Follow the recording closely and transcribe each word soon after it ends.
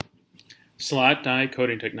Slot Die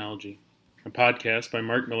Coating Technology, a podcast by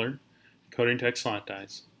Mark Miller, Coating Tech Slot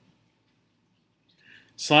Dies.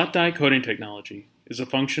 Slot die coating technology is a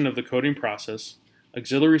function of the coating process,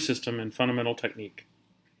 auxiliary system, and fundamental technique.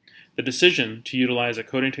 The decision to utilize a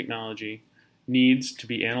coating technology needs to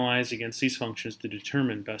be analyzed against these functions to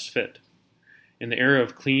determine best fit. In the era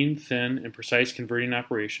of clean, thin, and precise converting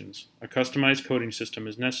operations, a customized coating system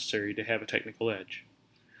is necessary to have a technical edge.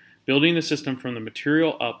 Building the system from the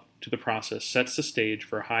material up to the process sets the stage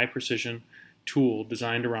for a high-precision tool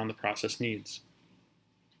designed around the process needs.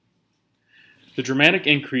 The dramatic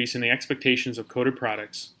increase in the expectations of coated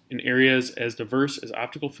products in areas as diverse as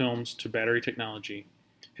optical films to battery technology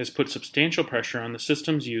has put substantial pressure on the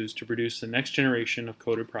systems used to produce the next generation of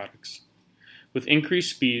coated products. With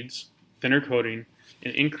increased speeds, thinner coating,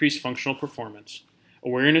 and increased functional performance,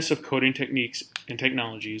 awareness of coating techniques and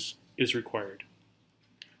technologies is required.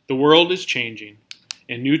 The world is changing,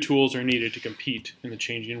 and new tools are needed to compete in the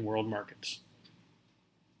changing world markets.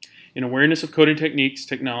 An awareness of coating techniques,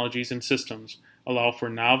 technologies, and systems allow for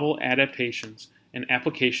novel adaptations and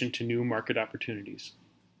application to new market opportunities.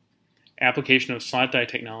 Application of slot die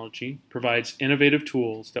technology provides innovative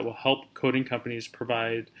tools that will help coating companies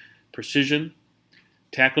provide precision,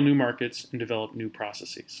 tackle new markets, and develop new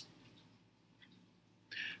processes.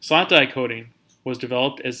 Slot die coating was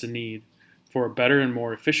developed as the need for a better and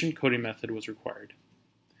more efficient coating method was required.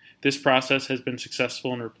 This process has been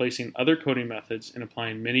successful in replacing other coating methods and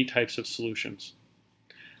applying many types of solutions.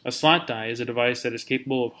 A slot die is a device that is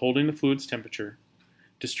capable of holding the fluid's temperature,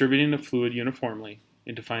 distributing the fluid uniformly,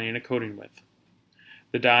 and defining a coating width.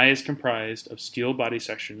 The die is comprised of steel body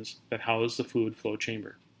sections that house the fluid flow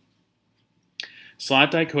chamber.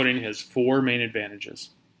 Slot die coating has four main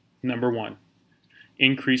advantages. Number 1,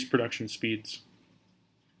 increased production speeds.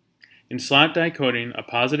 In slot die coating, a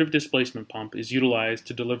positive displacement pump is utilized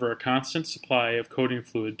to deliver a constant supply of coating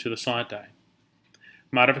fluid to the slot die.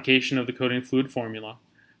 Modification of the coating fluid formula,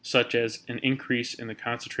 such as an increase in the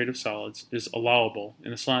concentrate of solids, is allowable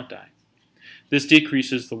in a slot die. This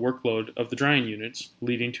decreases the workload of the drying units,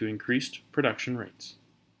 leading to increased production rates.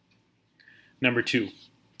 Number 2,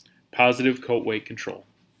 positive coat weight control.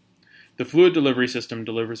 The fluid delivery system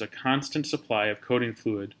delivers a constant supply of coating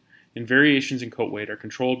fluid, and variations in coat weight are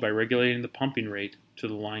controlled by regulating the pumping rate to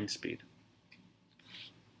the line speed.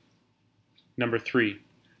 Number 3,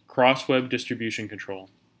 cross-web distribution control.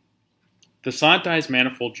 The slot die's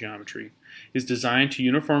manifold geometry is designed to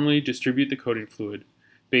uniformly distribute the coating fluid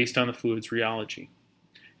based on the fluid's rheology.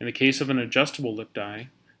 In the case of an adjustable lip die,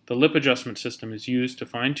 the lip adjustment system is used to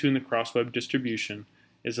fine-tune the cross-web distribution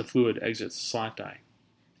as the fluid exits the slot die.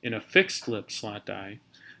 In a fixed lip slot die,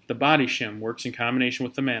 the body shim works in combination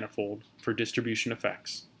with the manifold for distribution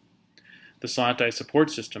effects. The slot die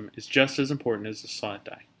support system is just as important as the slot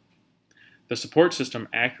die. The support system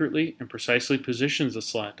accurately and precisely positions the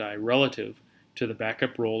slot die relative to the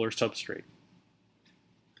backup roll or substrate.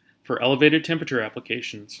 For elevated temperature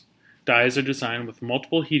applications, dies are designed with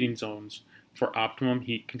multiple heating zones for optimum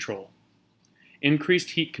heat control. Increased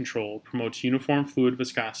heat control promotes uniform fluid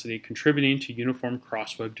viscosity, contributing to uniform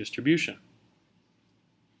cross-web distribution.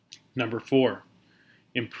 Number 4,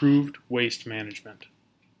 improved waste management.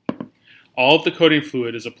 All of the coating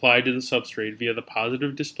fluid is applied to the substrate via the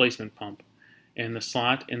positive displacement pump and the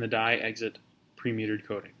slot in the die exit pre-metered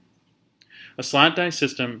coating. A slot die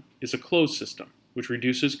system is a closed system, which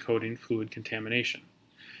reduces coating fluid contamination.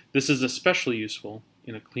 This is especially useful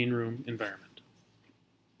in a clean room environment.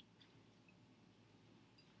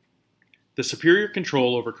 The superior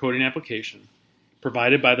control over coating application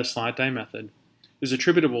provided by the slot die method is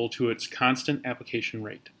attributable to its constant application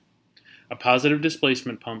rate. A positive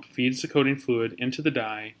displacement pump feeds the coating fluid into the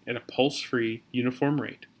die at a pulse-free, uniform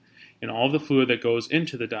rate, and all of the fluid that goes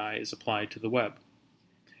into the die is applied to the web.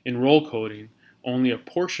 In roll coating, only a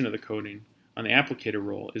portion of the coating on the applicator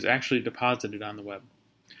roll is actually deposited on the web.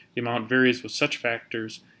 The amount varies with such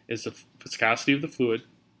factors as the viscosity of the fluid,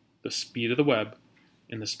 the speed of the web,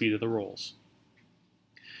 and the speed of the rolls.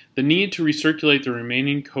 The need to recirculate the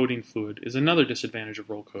remaining coating fluid is another disadvantage of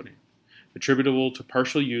roll coating, attributable to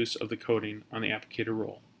partial use of the coating on the applicator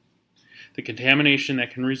roll. The contamination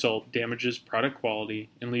that can result damages product quality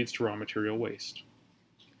and leads to raw material waste.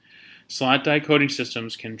 Slot die coating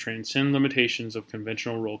systems can transcend limitations of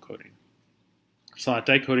conventional roll coating. Slot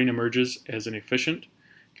die coating emerges as an efficient,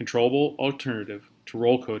 controllable alternative to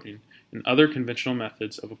roll coating and other conventional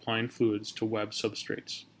methods of applying fluids to web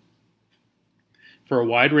substrates. For a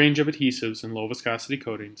wide range of adhesives and low viscosity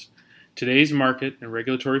coatings, today's market and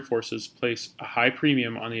regulatory forces place a high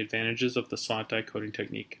premium on the advantages of the slot die coating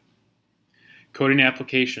technique. Coating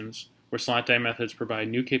applications where slot die methods provide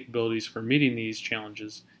new capabilities for meeting these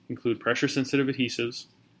challenges include pressure-sensitive adhesives,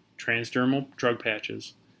 transdermal drug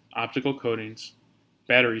patches, optical coatings,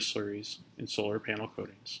 battery slurries, and solar panel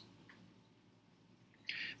coatings.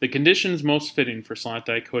 The conditions most fitting for slot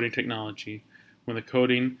die coating technology when the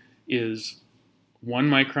coating is 1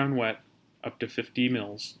 micron wet up to 50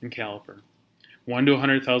 mils in caliper, 1 to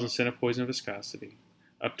 100,000 centipoise in viscosity,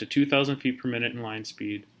 up to 2,000 feet per minute in line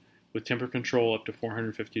speed, with temperature control up to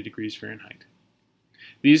 450 degrees Fahrenheit.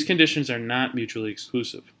 These conditions are not mutually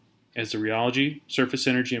exclusive, as the rheology, surface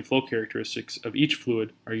energy, and flow characteristics of each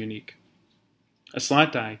fluid are unique. A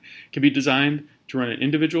slot die can be designed to run an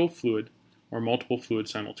individual fluid or multiple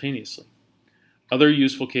fluids simultaneously. Other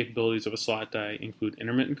useful capabilities of a slot die include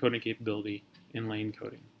intermittent coating capability and lane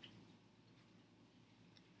coating.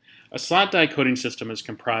 A slot die coating system is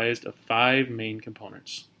comprised of 5 main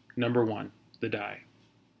components. Number 1, the die.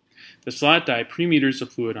 The slot die pre-meters the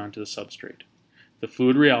fluid onto the substrate. The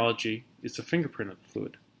fluid rheology is the fingerprint of the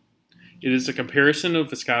fluid. It is a comparison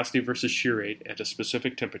of viscosity versus shear rate at a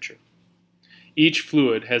specific temperature. Each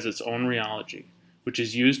fluid has its own rheology, which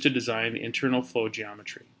is used to design the internal flow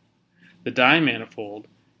geometry. The die manifold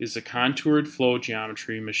is the contoured flow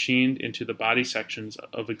geometry machined into the body sections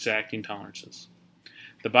of exacting tolerances.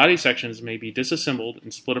 The body sections may be disassembled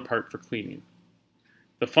and split apart for cleaning.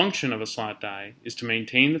 The function of a slot die is to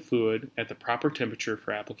maintain the fluid at the proper temperature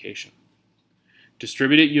for application.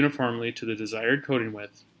 Distribute it uniformly to the desired coating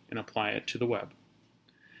width and apply it to the web.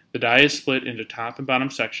 The die is split into top and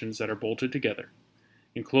bottom sections that are bolted together.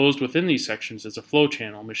 Enclosed within these sections is a flow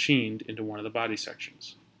channel machined into one of the body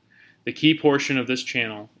sections. The key portion of this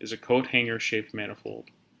channel is a coat hanger-shaped manifold,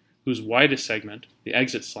 whose widest segment, the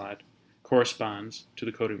exit slot, corresponds to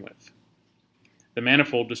the coating width. The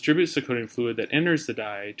manifold distributes the coating fluid that enters the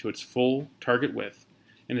die to its full target width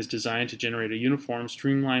and is designed to generate a uniform,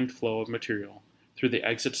 streamlined flow of material through the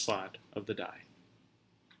exit slot of the die.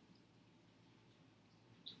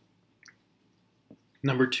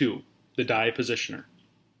 Number 2, the die positioner.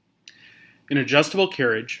 An adjustable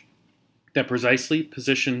carriage that precisely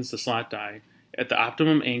positions the slot die at the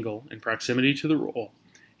optimum angle and proximity to the roll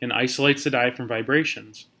and isolates the die from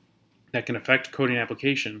vibrations that can affect coating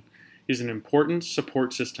application is an important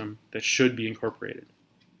support system that should be incorporated.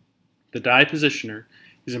 The die positioner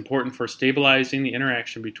is important for stabilizing the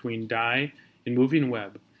interaction between die and moving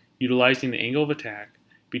web, utilizing the angle of attack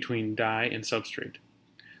between die and substrate,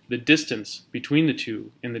 the distance between the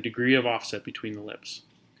two, and the degree of offset between the lips.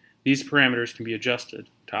 These parameters can be adjusted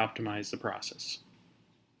to optimize the process.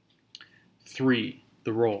 3.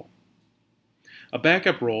 The roll. A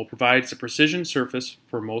backup roll provides a precision surface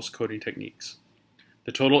for most coating techniques.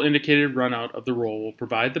 The total indicated runout of the roll will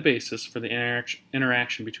provide the basis for the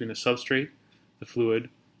interaction between the substrate, the fluid,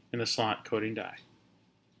 and the slot coating die.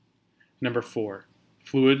 Number 4.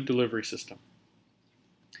 Fluid delivery system.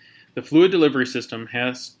 The fluid delivery system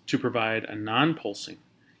has to provide a non-pulsing,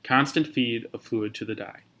 constant feed of fluid to the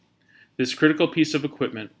die. This critical piece of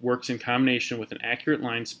equipment works in combination with an accurate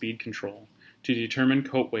line speed control to determine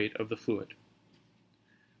coat weight of the fluid.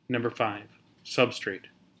 Number 5. Substrate.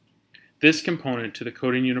 This component to the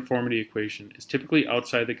coating uniformity equation is typically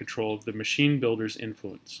outside the control of the machine builder's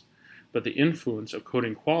influence, but the influence of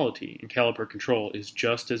coating quality and caliper control is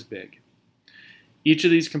just as big. Each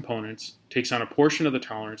of these components takes on a portion of the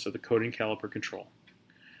tolerance of the coating caliper control.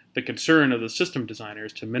 The concern of the system designer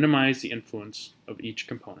is to minimize the influence of each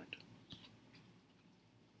component.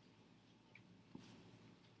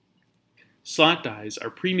 Slot dies are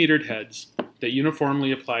pre-metered heads that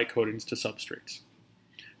uniformly apply coatings to substrates.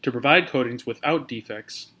 To provide coatings without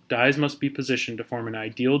defects, dies must be positioned to form an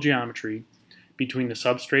ideal geometry between the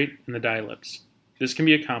substrate and the die lips. This can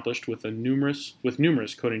be accomplished with numerous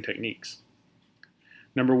coating techniques.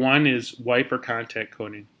 Number 1 is wipe or contact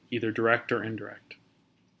coating, either direct or indirect.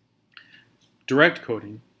 Direct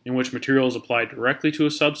coating, in which material is applied directly to a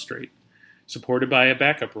substrate, supported by a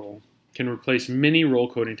backup roll, can replace many roll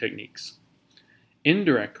coating techniques.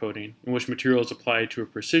 Indirect coating, in which material is applied to a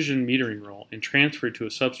precision metering roll and transferred to a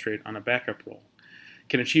substrate on a backup roll,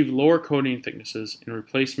 can achieve lower coating thicknesses in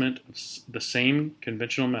replacement of the same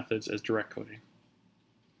conventional methods as direct coating.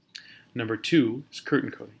 Number 2 is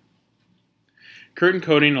curtain coating. Curtain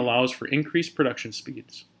coating allows for increased production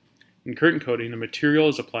speeds. In curtain coating, the material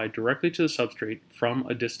is applied directly to the substrate from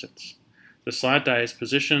a distance. The slot die is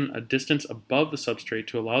positioned a distance above the substrate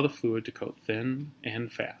to allow the fluid to coat thin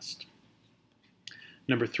and fast.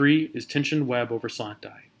 Number 3 is tension web over slot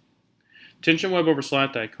die. Tension web over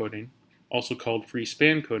slot die coating, also called free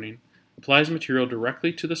span coating, applies material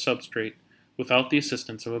directly to the substrate without the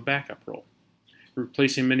assistance of a backup roll.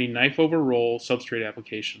 Replacing many knife over roll substrate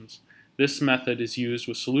applications, This method is used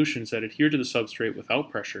with solutions that adhere to the substrate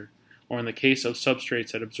without pressure, or in the case of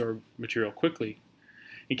substrates that absorb material quickly,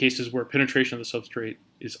 in cases where penetration of the substrate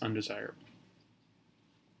is undesirable.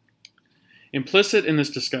 Implicit in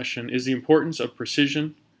this discussion is the importance of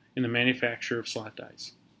precision in the manufacture of slot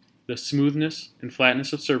dies. The smoothness and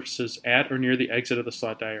flatness of surfaces at or near the exit of the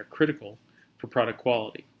slot die are critical for product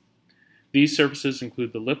quality. These surfaces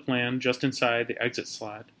include the lip land just inside the exit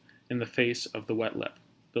slot and the face of the wet lip,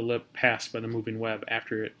 the lip passed by the moving web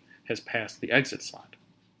after it has passed the exit slot.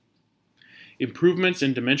 Improvements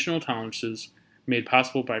in dimensional tolerances made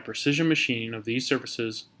possible by precision machining of these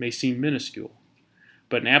surfaces may seem minuscule,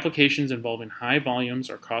 but in applications involving high volumes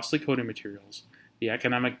or costly coating materials, the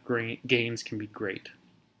economic gains can be great.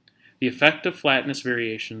 The effect of flatness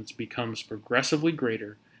variations becomes progressively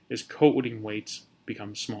greater as coating weights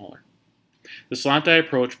become smaller. The slot die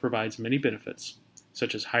approach provides many benefits,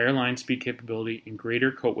 such as higher line speed capability and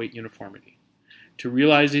greater coat weight uniformity. To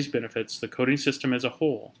realize these benefits, the coating system as a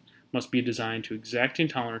whole must be designed to exacting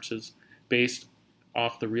tolerances based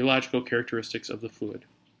off the rheological characteristics of the fluid.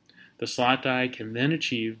 The slot die can then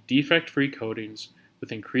achieve defect-free coatings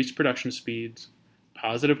with increased production speeds,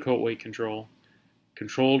 positive coat weight control,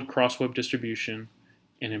 controlled crossweb distribution,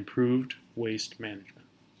 and improved waste management.